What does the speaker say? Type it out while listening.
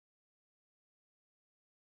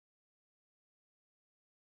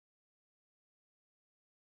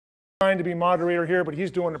trying to be moderator here, but he's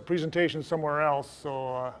doing a presentation somewhere else,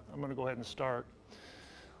 so I'm going to go ahead and start.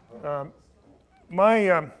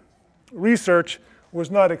 My research was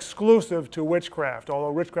not exclusive to witchcraft,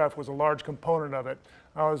 although witchcraft was a large component of it.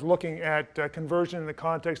 I was looking at conversion in the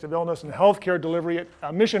context of illness and healthcare delivery at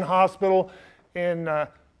a mission hospital in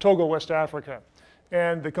Togo, West Africa.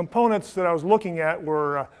 And the components that I was looking at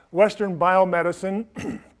were Western biomedicine,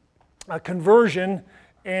 conversion,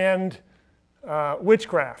 and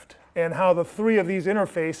witchcraft, and how the three of these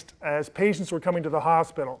interfaced as patients were coming to the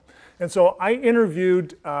hospital. And so I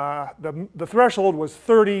interviewed, the threshold was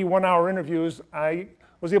 30 one-hour interviews. I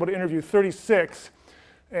was able to interview 36,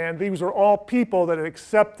 and these were all people that had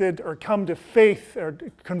accepted or come to faith or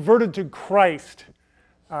converted to Christ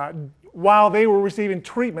while they were receiving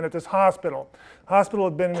treatment at this hospital. The hospital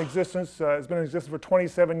had been in existence, has been in existence for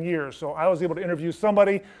 27 years, so I was able to interview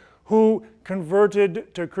somebody who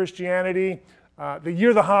converted to Christianity the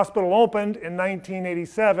year the hospital opened in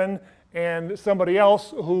 1987, and somebody else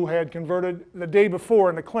who had converted the day before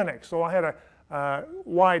in the clinic. So I had a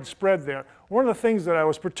wide spread there. One of the things that I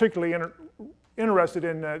was particularly interested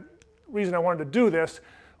in, the reason I wanted to do this,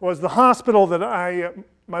 was the hospital that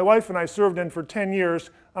my wife and I served in for 10 years.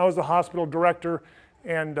 I was the hospital director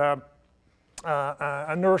and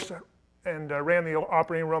a nurse and ran the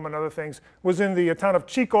operating room and other things, was in the town of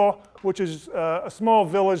Chico, which is a small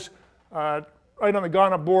village right on the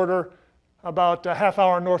Ghana border, about a half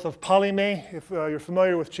hour north of Palime, if you're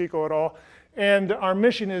familiar with Chico at all. And our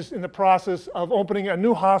mission is in the process of opening a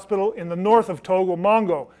new hospital in the north of Togo,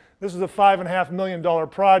 Mongo. This is a $5.5 million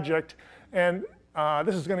project, and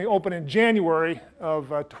this is going to open in January of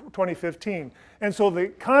 2015. And so the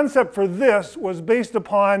concept for this was based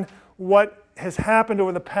upon what has happened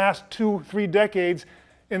over the past 2-3 decades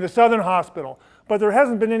in the Southern Hospital. But there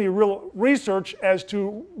hasn't been any real research as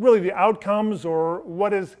to really the outcomes or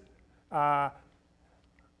what is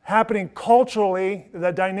happening culturally,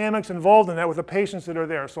 the dynamics involved in that with the patients that are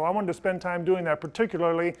there. So I wanted to spend time doing that,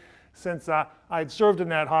 particularly since I'd served in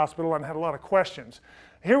that hospital and had a lot of questions.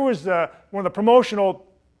 Here was one of the promotional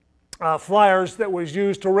flyers that was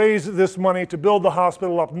used to raise this money to build the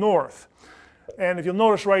hospital up north. And if you'll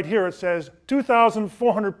notice right here, it says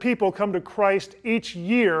 2,400 people come to Christ each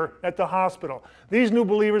year at the hospital. These new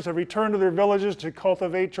believers have returned to their villages to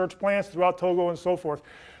cultivate church plants throughout Togo and so forth.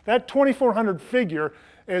 That 2,400 figure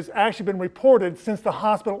has actually been reported since the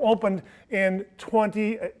hospital opened in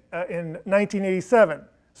 1987.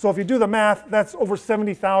 So if you do the math, that's over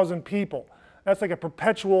 70,000 people. That's like a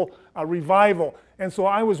perpetual revival. And so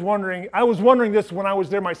I was wondering this when I was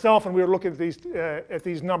there myself, and we were looking at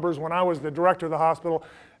these numbers when I was the director of the hospital,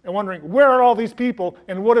 and wondering, where are all these people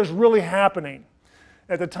and what is really happening?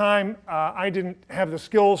 At the time, I didn't have the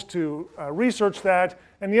skills to research that.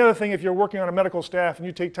 And the other thing, if you're working on a medical staff and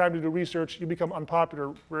you take time to do research, you become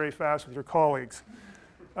unpopular very fast with your colleagues.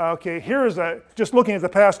 Okay, here is just looking at the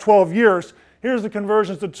past 12 years, here's the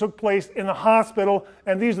conversions that took place in the hospital,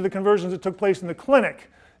 and these are the conversions that took place in the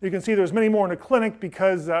clinic. You can see there's many more in the clinic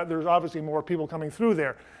because there's obviously more people coming through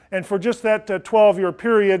there. And for just that 12-year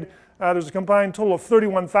period, there's a combined total of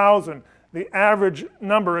 31,000. The average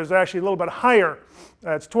number is actually a little bit higher.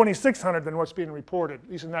 It's 2,600 than what's being reported, at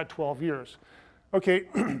least in that 12 years. Okay,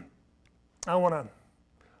 I want to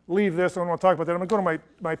leave this. I don't want to talk about that. I'm going to go to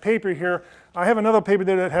my paper here. I have another paper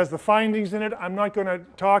there that has the findings in it. I'm not going to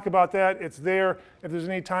talk about that. It's there. If there's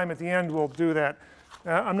any time at the end, we'll do that.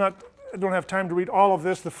 I don't have time to read all of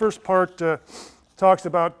this. The first part talks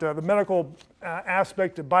about the medical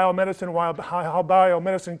aspect of biomedicine, how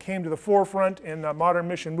biomedicine came to the forefront in the modern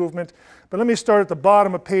mission movement. But let me start at the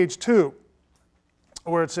bottom of page 2,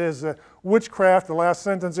 where it says, witchcraft, the last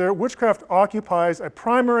sentence there, witchcraft occupies a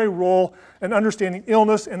primary role in understanding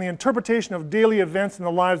illness and the interpretation of daily events in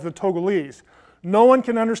the lives of the Togolese. No one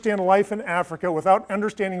can understand life in Africa without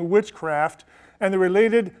understanding witchcraft and the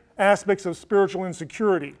related aspects of spiritual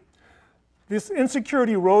insecurity. This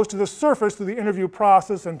insecurity rose to the surface through the interview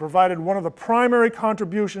process and provided one of the primary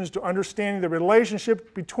contributions to understanding the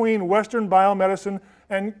relationship between Western biomedicine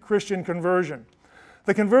and Christian conversion.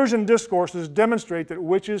 The conversion discourses demonstrate that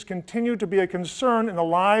witches continue to be a concern in the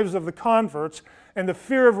lives of the converts, and the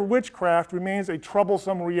fear of witchcraft remains a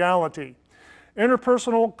troublesome reality.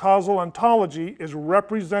 Interpersonal causal ontology is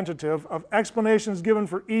representative of explanations given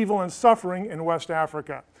for evil and suffering in West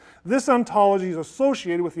Africa. This ontology is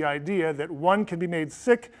associated with the idea that one can be made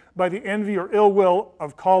sick by the envy or ill will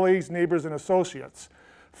of colleagues, neighbors, and associates.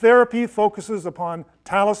 Therapy focuses upon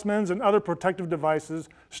talismans and other protective devices,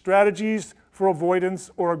 strategies for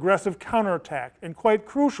avoidance or aggressive counterattack, and quite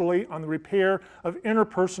crucially, on the repair of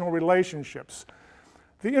interpersonal relationships.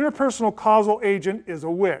 The interpersonal causal agent is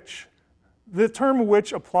a witch. the term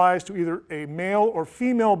witch applies to either a male or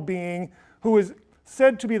female being who is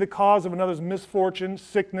said to be the cause of another's misfortune,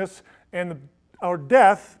 sickness, or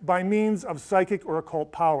death by means of psychic or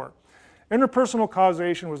occult power. Interpersonal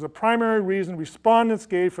causation was the primary reason respondents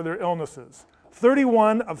gave for their illnesses.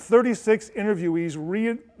 31 of 36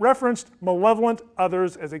 interviewees referenced malevolent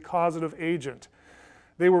others as a causative agent.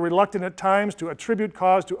 They were reluctant at times to attribute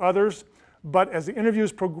cause to others, but as the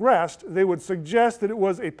interviews progressed, they would suggest that it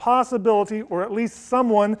was a possibility, or at least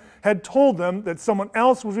someone had told them that someone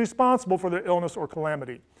else was responsible for their illness or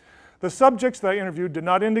calamity. The subjects that I interviewed did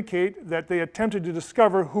not indicate that they attempted to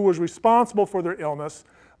discover who was responsible for their illness,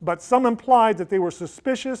 but some implied that they were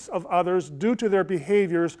suspicious of others due to their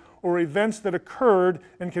behaviors or events that occurred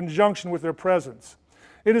in conjunction with their presence.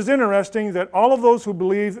 It is interesting that all of those who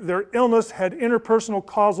believed their illness had interpersonal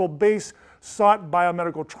causal base sought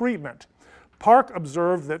biomedical treatment. Park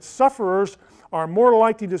observed that sufferers are more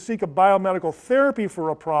likely to seek a biomedical therapy for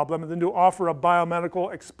a problem than to offer a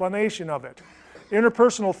biomedical explanation of it.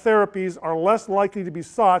 Interpersonal therapies are less likely to be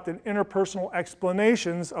sought than interpersonal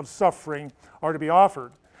explanations of suffering are to be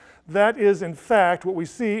offered. That is, in fact, what we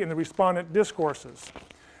see in the respondent discourses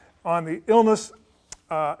on the illness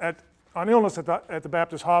at the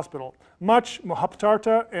Baptist Hospital. Much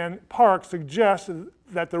Hôpital and Park suggest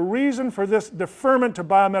that the reason for this deferment to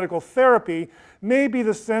biomedical therapy may be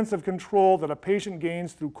the sense of control that a patient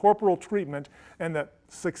gains through corporal treatment and the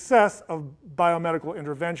success of biomedical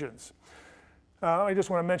interventions. I just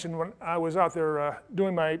want to mention, when I was out there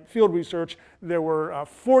doing my field research, there were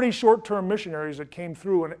 40 short-term missionaries that came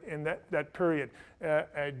through in that period.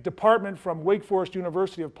 A department from Wake Forest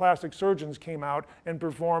University of plastic surgeons came out and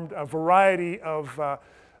performed a variety of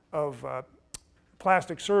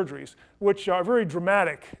plastic surgeries, which are very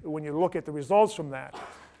dramatic when you look at the results from that.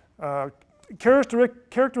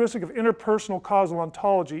 Characteristic of interpersonal causal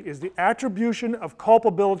ontology is the attribution of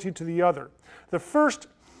culpability to the other. The first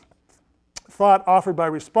thought offered by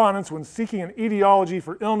respondents when seeking an etiology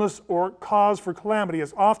for illness or cause for calamity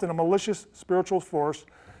is often a malicious spiritual force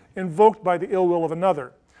invoked by the ill will of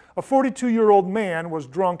another. A 42-year-old man was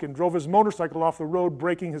drunk and drove his motorcycle off the road,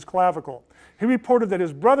 breaking his clavicle. He reported that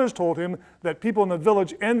his brothers told him that people in the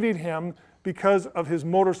village envied him because of his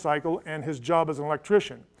motorcycle and his job as an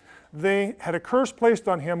electrician. They had a curse placed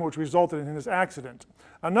on him which resulted in his accident.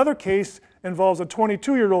 Another case involves a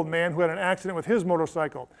 22-year-old man who had an accident with his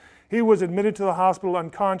motorcycle. He was admitted to the hospital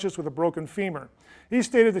unconscious with a broken femur. He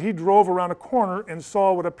stated that he drove around a corner and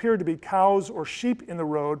saw what appeared to be cows or sheep in the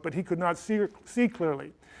road, but he could not see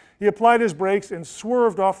clearly. He applied his brakes and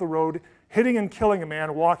swerved off the road, hitting and killing a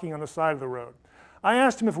man walking on the side of the road. I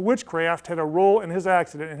asked him if witchcraft had a role in his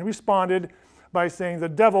accident, and he responded by saying the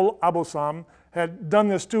devil, Abosam, had done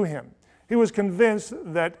this to him. He was convinced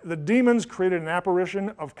that the demons created an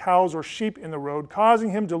apparition of cows or sheep in the road,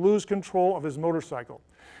 causing him to lose control of his motorcycle.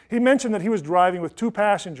 He mentioned that he was driving with 2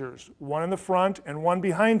 passengers, one in the front and one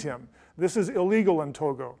behind him. This is illegal in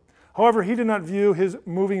Togo. However, he did not view his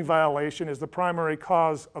moving violation as the primary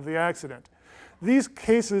cause of the accident. These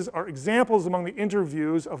cases are examples among the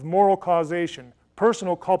interviews of moral causation,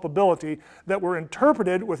 personal culpability, that were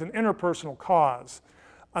interpreted with an interpersonal cause.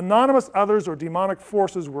 Anonymous others or demonic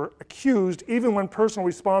forces were accused even when personal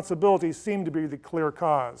responsibility seemed to be the clear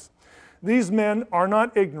cause. These men are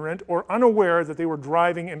not ignorant or unaware that they were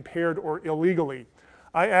driving impaired or illegally.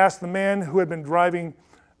 I asked the man who had been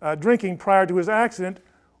drinking prior to his accident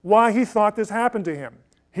why he thought this happened to him.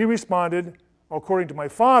 He responded, according to my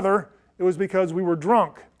father, it was because we were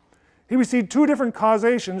drunk. He received 2 different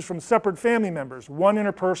causations from separate family members, one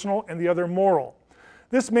interpersonal and the other moral.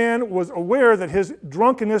 This man was aware that his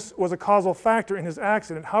drunkenness was a causal factor in his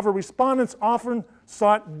accident. However, respondents often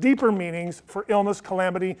sought deeper meanings for illness,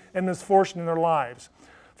 calamity, and misfortune in their lives.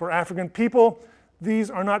 For African people, these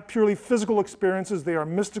are not purely physical experiences, they are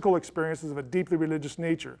mystical experiences of a deeply religious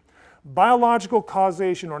nature. Biological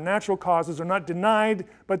causation or natural causes are not denied,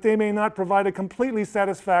 but they may not provide a completely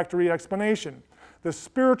satisfactory explanation. The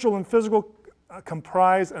spiritual and physical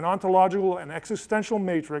comprise an ontological and existential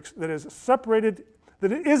matrix that isn't separated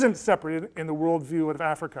in the worldview of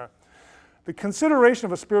Africa. The consideration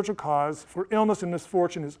of a spiritual cause for illness and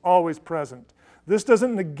misfortune is always present. This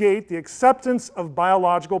doesn't negate the acceptance of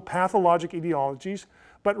biological, pathologic etiologies,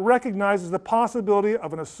 but recognizes the possibility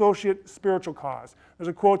of an associate spiritual cause. There's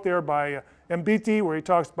a quote there by Mbiti where he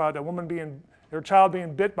talks about a woman her child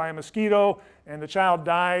being bit by a mosquito, and the child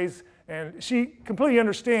dies, and she completely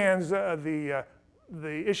understands the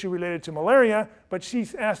issue related to malaria, but she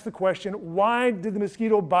asked the question, why did the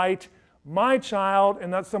mosquito bite my child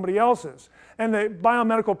and not somebody else's? And the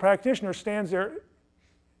biomedical practitioner stands there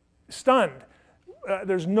stunned.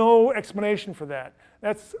 there's no explanation for that.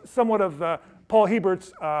 That's somewhat of Paul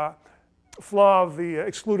Hebert's flaw of the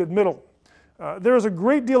excluded middle. There is a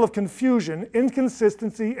great deal of confusion,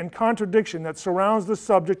 inconsistency, and contradiction that surrounds the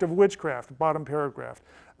subject of witchcraft, bottom paragraph.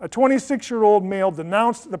 A 26-year-old male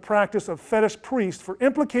denounced the practice of fetish priests for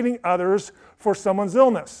implicating others for someone's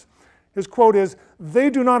illness. His quote is, "They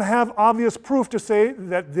do not have obvious proof to say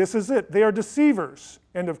that this is it. They are deceivers,"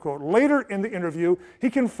 end of quote. Later in the interview, he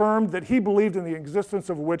confirmed that he believed in the existence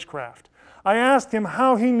of witchcraft. I asked him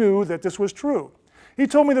how he knew that this was true. He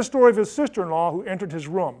told me the story of his sister-in-law who entered his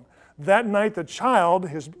room. That night, the child,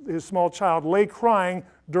 his small child, lay crying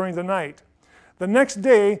during the night. The next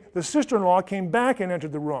day, the sister-in-law came back and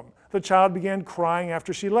entered the room. The child began crying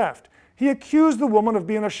after she left. He accused the woman of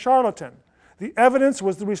being a charlatan. The evidence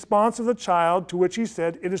was the response of the child, to which he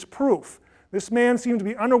said, "It is proof." This man seemed to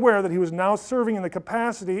be unaware that he was now serving in the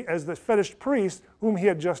capacity as the fetish priest whom he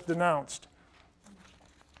had just denounced.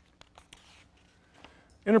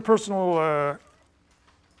 Interpersonal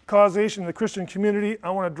causation in the Christian community. I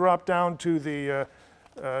want to drop down to the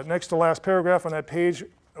next to last paragraph on that page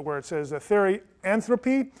where it says,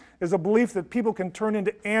 "Therianthropy is a belief that people can turn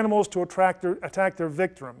into animals to attack their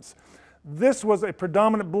victims. This was a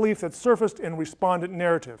predominant belief that surfaced in respondent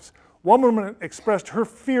narratives. One woman expressed her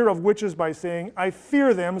fear of witches by saying, 'I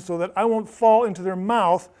fear them so that I won't fall into their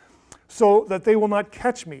mouth so that they will not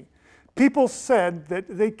catch me.' People said that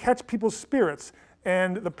they catch people's spirits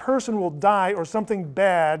and the person will die or something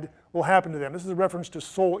bad will happen to them." This is a reference to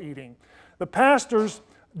soul eating. The pastors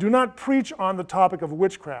do not preach on the topic of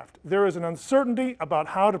witchcraft. There is an uncertainty about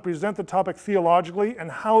how to present the topic theologically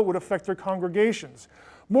and how it would affect their congregations.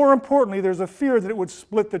 More importantly, there's a fear that it would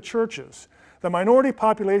split the churches. The minority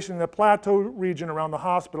population in the plateau region around the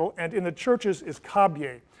hospital and in the churches is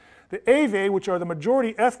Kabye. The Ewe, which are the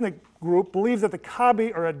majority ethnic group, believe that the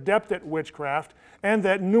Kabe are adept at witchcraft and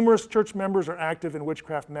that numerous church members are active in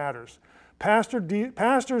witchcraft matters.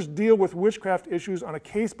 Pastors deal with witchcraft issues on a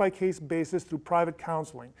case-by-case basis through private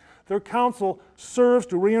counseling. Their counsel serves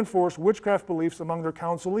to reinforce witchcraft beliefs among their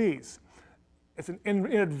counselees.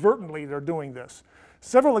 Inadvertently, they're doing this.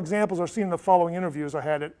 Several examples are seen in the following interviews I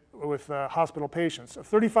had with hospital patients. A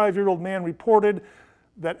 35-year-old man reported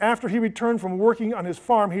that after he returned from working on his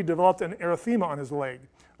farm, he developed an erythema on his leg,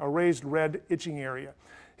 a raised red itching area.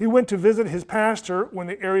 He went to visit his pastor when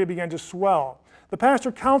the area began to swell. The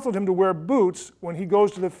pastor counseled him to wear boots when he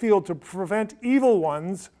goes to the field to prevent evil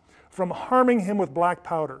ones from harming him with black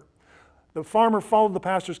powder. The farmer followed the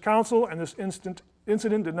pastor's counsel and this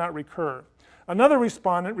incident did not recur. Another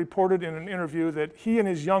respondent reported in an interview that he and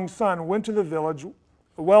his young son went to the village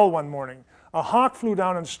well one morning. A hawk flew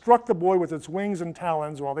down and struck the boy with its wings and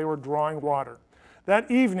talons while they were drawing water.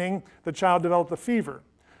 That evening, the child developed a fever.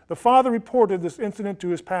 The father reported this incident to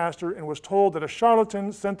his pastor and was told that a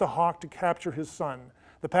charlatan sent the hawk to capture his son.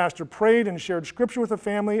 The pastor prayed and shared scripture with the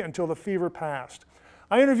family until the fever passed.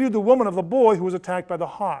 I interviewed the woman of the boy who was attacked by the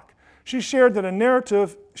hawk. She shared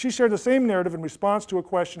the same narrative in response to a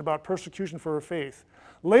question about persecution for her faith.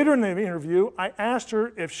 Later in the interview, I asked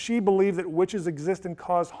her if she believed that witches exist and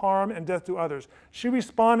cause harm and death to others. She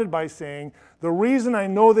responded by saying, "The reason I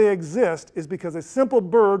know they exist is because a simple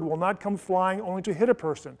bird will not come flying only to hit a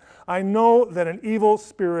person. I know that an evil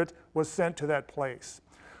spirit was sent to that place."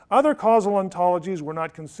 Other causal ontologies were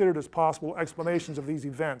not considered as possible explanations of these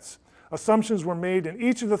events. Assumptions were made in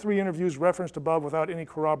each of the three interviews referenced above without any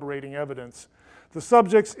corroborating evidence. The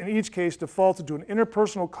subjects in each case defaulted to an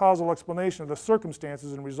interpersonal causal explanation of the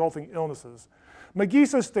circumstances and resulting illnesses.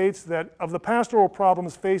 Magisa states that of the pastoral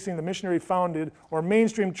problems facing the missionary-founded or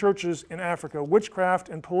mainstream churches in Africa, witchcraft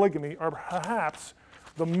and polygamy are perhaps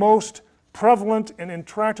the most prevalent and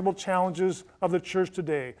intractable challenges of the church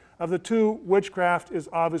today. Of the two, witchcraft is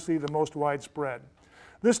obviously the most widespread.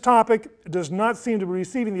 This topic does not seem to be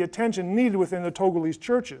receiving the attention needed within the Togolese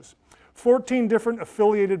churches. 14 different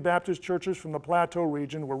affiliated Baptist churches from the Plateau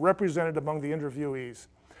region were represented among the interviewees.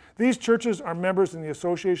 These churches are members in the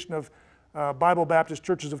Association of Bible Baptist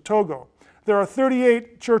Churches of Togo. There are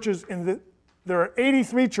 83 churches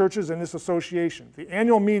in this association. The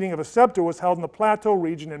annual meeting of ASEPTA was held in the Plateau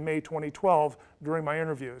region in May 2012 during my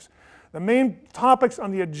interviews. The main topics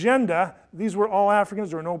on the agenda, these were all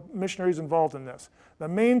Africans, there were no missionaries involved in this. The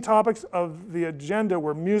main topics of the agenda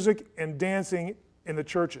were music and dancing in the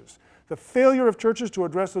churches. The failure of churches to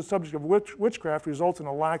address the subject of witchcraft results in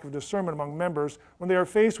a lack of discernment among members when they are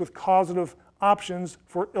faced with causative options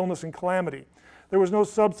for illness and calamity. There was no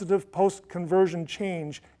substantive post-conversion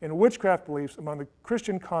change in witchcraft beliefs among the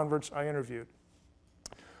Christian converts I interviewed.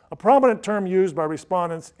 A prominent term used by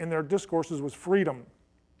respondents in their discourses was freedom.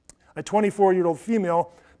 A 24-year-old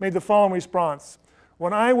female made the following response: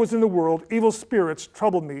 When I was in the world, evil spirits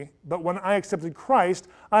troubled me, but when I accepted Christ,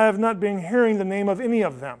 I have not been hearing the name of any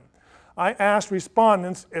of them. I asked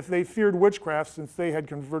respondents if they feared witchcraft since they had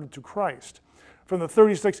converted to Christ. From the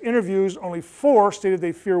 36 interviews, only 4 stated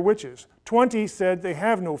they fear witches. 20 said they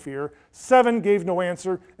have no fear, 7 gave no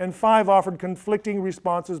answer, and 5 offered conflicting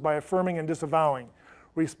responses by affirming and disavowing.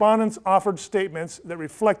 Respondents offered statements that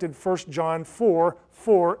reflected 1 John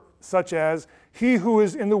 4:4, such as, "He who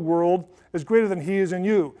is in the world is greater than he is in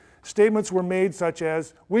you." Statements were made such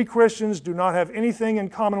as, "We Christians do not have anything in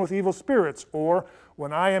common with evil spirits," or,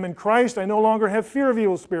 "When I am in Christ, I no longer have fear of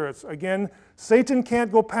evil spirits." Again, "Satan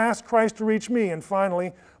can't go past Christ to reach me." And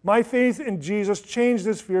finally, "My faith in Jesus changed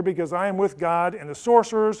this fear because I am with God and the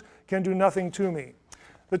sorcerers can do nothing to me."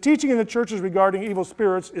 The teaching in the churches regarding evil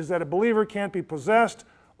spirits is that a believer can't be possessed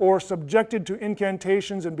or subjected to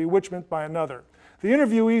incantations and bewitchment by another. The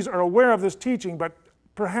interviewees are aware of this teaching, but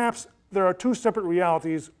perhaps there are 2 separate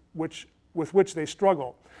realities with which they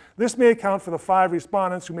struggle. This may account for the 5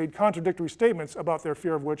 respondents who made contradictory statements about their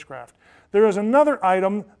fear of witchcraft. There is another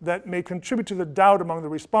item that may contribute to the doubt among the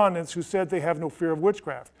respondents who said they have no fear of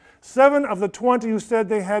witchcraft. 7 of the 20 who said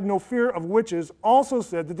they had no fear of witches also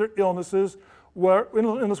said that their illness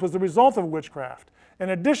was the result of witchcraft. An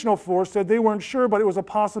additional 4 said they weren't sure, but it was a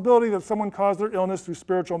possibility that someone caused their illness through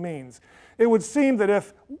spiritual means. It would seem that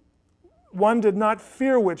if one did not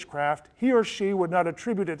fear witchcraft, he or she would not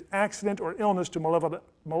attribute an accident or illness to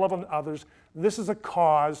malevolent others. This is a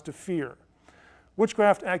cause to fear.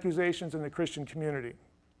 Witchcraft accusations in the Christian community.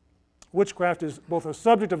 Witchcraft is both a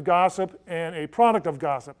subject of gossip and a product of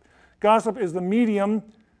gossip. Gossip is the medium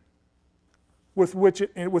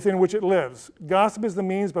within which it lives. Gossip is the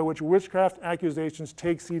means by which witchcraft accusations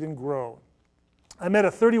take seed and grow. I met a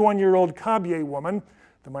 31-year-old Kabye woman,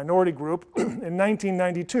 the minority group, in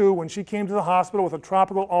 1992 when she came to the hospital with a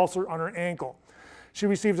tropical ulcer on her ankle. She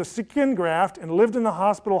received a skin graft and lived in the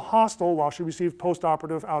hospital hostel while she received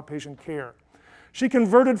post-operative outpatient care. She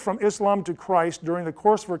converted from Islam to Christ during the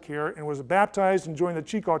course of her care and was baptized and joined the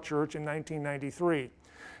Chico Church in 1993.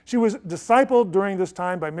 She was discipled during this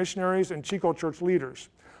time by missionaries and Chico Church leaders.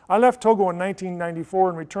 I left Togo in 1994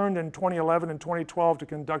 and returned in 2011 and 2012 to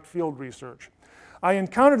conduct field research. I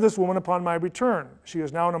encountered this woman upon my return. She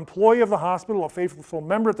is now an employee of the hospital, a faithful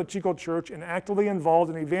member at the Chico Church, and actively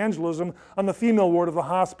involved in evangelism on the female ward of the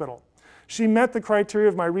hospital. She met the criteria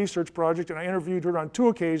of my research project, and I interviewed her on 2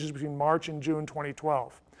 occasions between March and June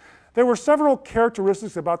 2012. There were several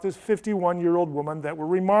characteristics about this 51-year-old woman that were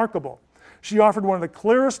remarkable. She offered one of the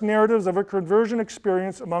clearest narratives of her conversion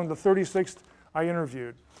experience among the 36 I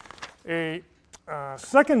interviewed. A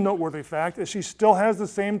second noteworthy fact is she still has the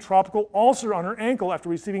same tropical ulcer on her ankle after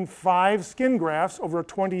receiving 5 skin grafts over a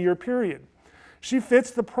 20-year period. She fits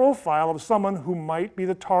the profile of someone who might be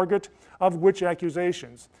the target of witch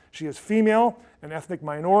accusations. She is female, an ethnic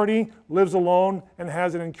minority, lives alone, and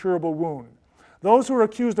has an incurable wound. Those who are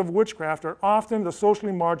accused of witchcraft are often the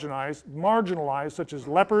socially marginalized, such as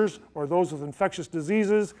lepers or those with infectious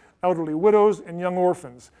diseases, elderly widows, and young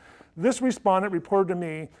orphans. This respondent reported to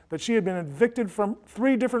me that she had been evicted from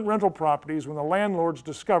 3 different rental properties when the landlords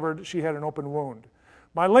discovered she had an open wound.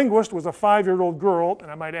 My linguist was a 5-year-old girl, and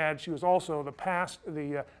I might add she was also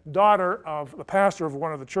the daughter of the pastor of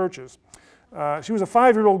one of the churches. She was a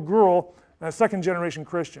 5-year-old girl and a second-generation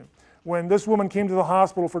Christian when this woman came to the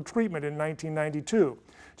hospital for treatment in 1992.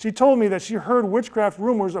 She told me that she heard witchcraft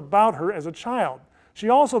rumors about her as a child. She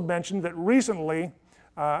also mentioned that recently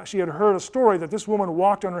she had heard a story that this woman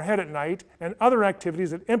walked on her head at night and other activities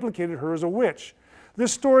that implicated her as a witch.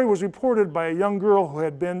 This story was reported by a young girl who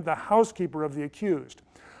had been the housekeeper of the accused.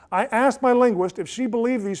 I asked my linguist if she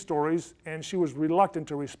believed these stories, and she was reluctant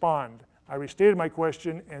to respond. I restated my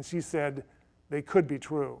question, and she said they could be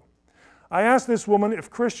true. I asked this woman if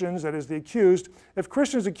Christians, that is the accused, if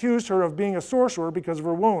Christians accused her of being a sorcerer because of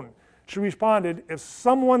her wound. She responded, "If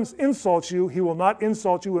someone insults you, he will not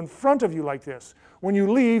insult you in front of you like this. When you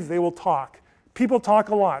leave, they will talk. People talk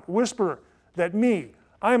a lot, whisper that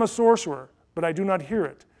I am a sorcerer, but I do not hear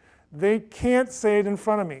it. They can't say it in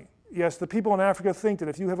front of me. Yes, the people in Africa think that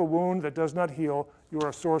if you have a wound that does not heal, you are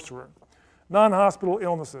a sorcerer." Non-hospital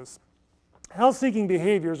illnesses. Health-seeking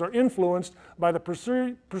behaviors are influenced by the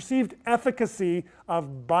perceived efficacy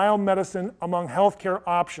of biomedicine among healthcare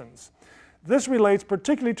options. This relates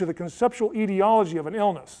particularly to the conceptual etiology of an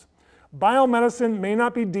illness. Biomedicine may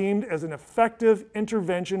not be deemed as an effective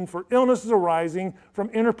intervention for illnesses arising from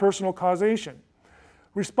interpersonal causation.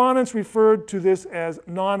 Respondents referred to this as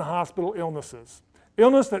non-hospital illnesses.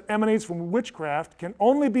 Illness that emanates from witchcraft can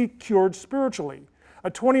only be cured spiritually. A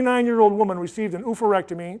 29-year-old woman received an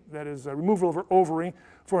oophorectomy, that is a removal of her ovary,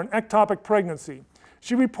 for an ectopic pregnancy.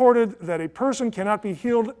 She reported that a person cannot be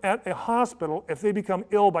healed at a hospital if they become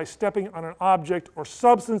ill by stepping on an object or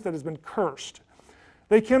substance that has been cursed.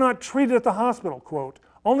 They cannot treat it at the hospital, quote.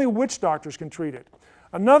 Only witch doctors can treat it.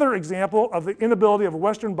 Another example of the inability of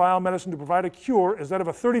Western biomedicine to provide a cure is that of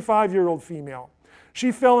a 35-year-old female.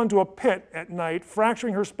 She fell into a pit at night,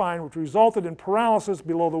 fracturing her spine, which resulted in paralysis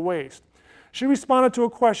below the waist. She responded to a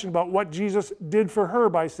question about what Jesus did for her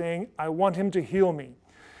by saying, "I want him to heal me."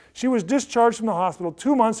 She was discharged from the hospital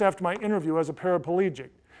 2 months after my interview as a paraplegic.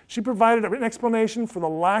 She provided an explanation for the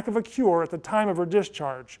lack of a cure at the time of her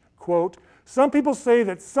discharge. Quote, "Some people say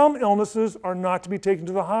that some illnesses are not to be taken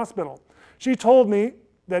to the hospital. She told me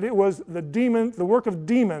that it was the work of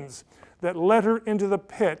demons that led her into the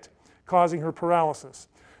pit, causing her paralysis.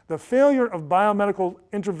 The failure of biomedical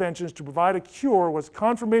interventions to provide a cure was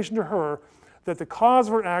confirmation to her that the cause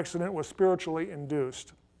of her accident was spiritually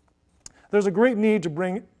induced." There's a great need to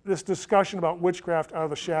bring this discussion about witchcraft out of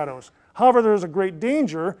the shadows. However, there is a great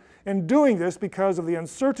danger in doing this because of the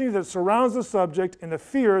uncertainty that surrounds the subject and the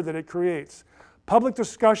fear that it creates. Public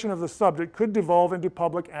discussion of the subject could devolve into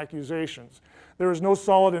public accusations. There is no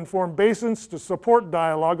solid informed basis to support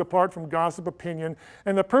dialogue apart from gossip, opinion,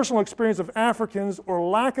 and the personal experience of Africans or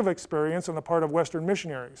lack of experience on the part of Western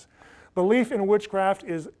missionaries. Belief in witchcraft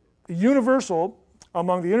is universal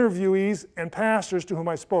among the interviewees and pastors to whom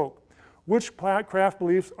I spoke. Witchcraft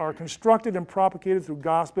beliefs are constructed and propagated through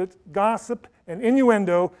gossip and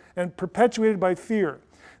innuendo and perpetuated by fear.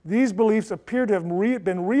 These beliefs appear to have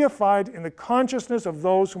been reified in the consciousness of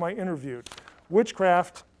those whom I interviewed.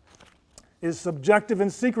 Witchcraft is subjective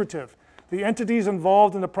and secretive. The entities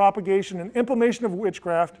involved in the propagation and implementation of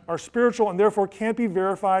witchcraft are spiritual and therefore can't be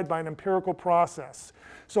verified by an empirical process.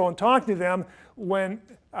 So in talking to them, when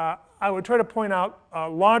I would try to point out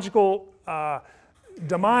logical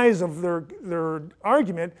demise of their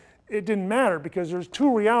argument, it didn't matter because there's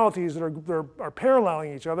two realities that are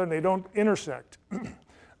paralleling each other and they don't intersect.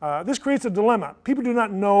 This creates a dilemma. People do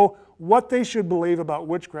not know what they should believe about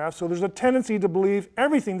witchcraft, so there's a tendency to believe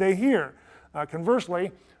everything they hear.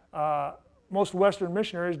 Conversely, most Western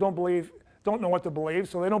missionaries don't know what to believe,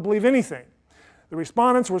 so they don't believe anything. The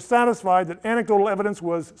respondents were satisfied that anecdotal evidence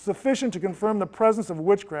was sufficient to confirm the presence of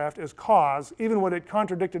witchcraft as cause, even when it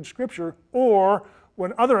contradicted Scripture or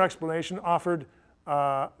when other explanation offered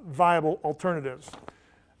viable alternatives.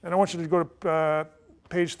 And I want you to go to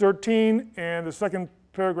page 13 and the second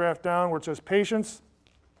paragraph down where it says patients.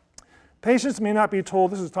 Patients may not be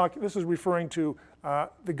told, this is referring to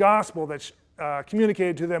the gospel that's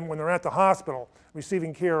communicated to them when they're at the hospital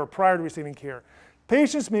receiving care or prior to receiving care.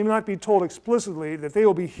 Patients may not be told explicitly that they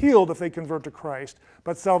will be healed if they convert to Christ,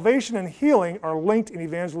 but salvation and healing are linked in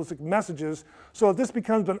evangelistic messages so that this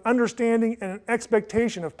becomes an understanding and an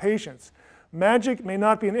expectation of patients. Magic may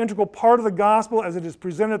not be an integral part of the gospel as it is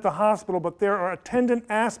presented at the hospital, but there are attendant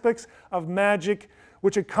aspects of magic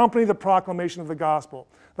which accompany the proclamation of the gospel.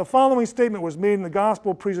 The following statement was made in the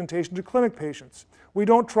gospel presentation to clinic patients. We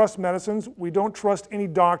don't trust medicines, we don't trust any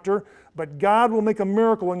doctor, but God will make a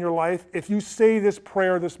miracle in your life if you say this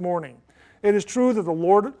prayer this morning. It is true that the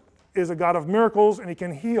Lord is a God of miracles and he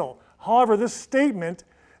can heal. However, this statement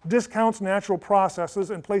discounts natural processes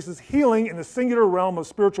and places healing in the singular realm of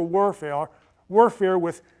spiritual warfare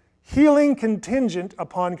with healing contingent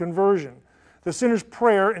upon conversion. The sinner's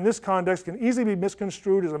prayer in this context can easily be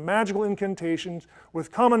misconstrued as a magical incantation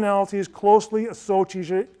with commonalities closely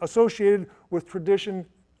associated with traditional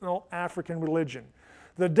African religion.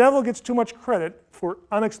 The devil gets too much credit for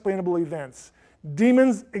unexplainable events.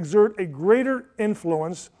 Demons exert a greater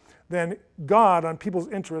influence than God on people's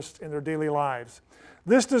interests in their daily lives.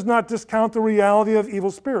 This does not discount the reality of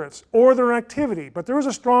evil spirits or their activity, but there is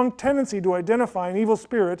a strong tendency to identify an evil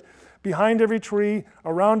spirit behind every tree,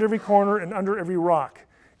 around every corner, and under every rock.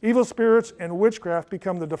 Evil spirits and witchcraft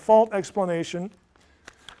become the default explanation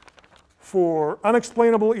for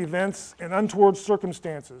unexplainable events and untoward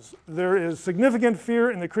circumstances. There is significant fear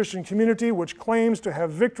in the Christian community which claims to have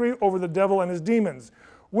victory over the devil and his demons.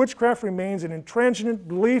 Witchcraft remains an intransigent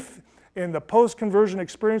belief in the post-conversion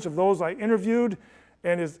experience of those I interviewed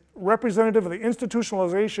and is representative of the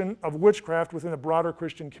institutionalization of witchcraft within the broader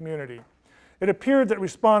Christian community. It appeared that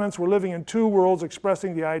respondents were living in two worlds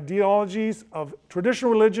expressing the ideologies of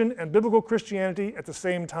traditional religion and biblical Christianity at the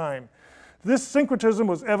same time. This syncretism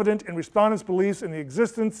was evident in respondents' beliefs in the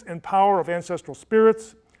existence and power of ancestral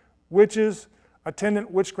spirits, witches,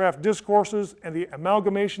 attendant witchcraft discourses, and the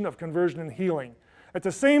amalgamation of conversion and healing. At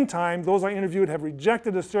the same time, those I interviewed have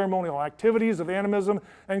rejected the ceremonial activities of animism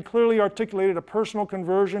and clearly articulated a personal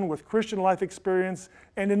conversion with Christian life experience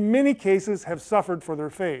and in many cases have suffered for their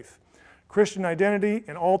faith. Christian identity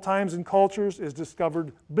in all times and cultures is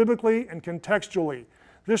discovered biblically and contextually.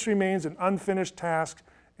 This remains an unfinished task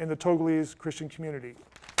in the Togolese Christian community.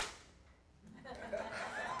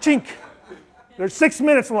 Chink! There's 6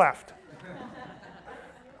 minutes left.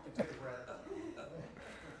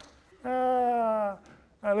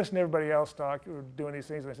 I listened to everybody else talk who were doing these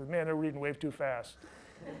things, and I said, man, they're reading way too fast.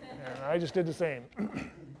 And I just did the same.